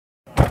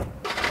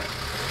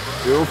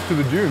We're off to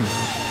the dunes.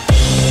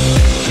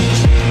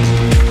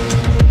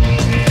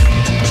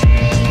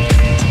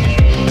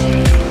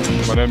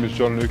 My name is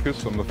John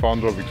Lucas. I'm the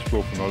founder of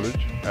Explore for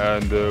Knowledge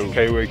and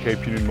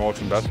Cape Union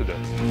Mart ambassador.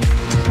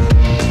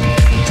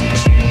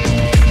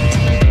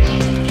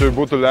 So we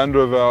brought the Land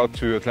Rover out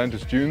to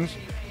Atlantis Dunes.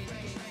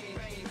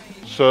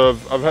 So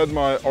I've had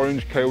my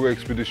orange KOA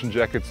expedition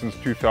jacket since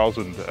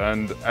 2000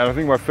 and I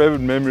think my favorite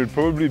memory would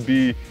probably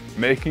be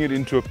making it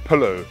into a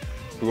pillow,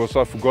 because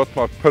I forgot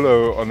my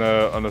pillow on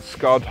a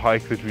scout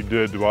hike that we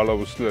did while I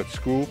was still at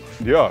school.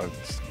 Yeah,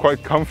 it's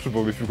quite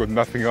comfortable if you've got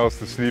nothing else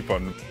to sleep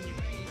on.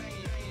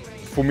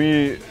 For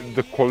me,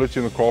 the quality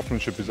and the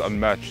craftsmanship is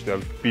unmatched.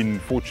 I've been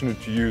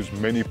fortunate to use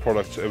many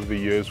products over the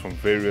years from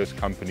various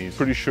companies.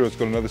 Pretty sure it's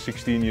got another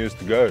 16 years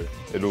to go.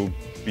 It'll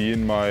be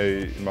in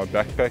my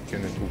backpack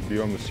and it will be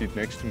on the seat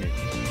next to me.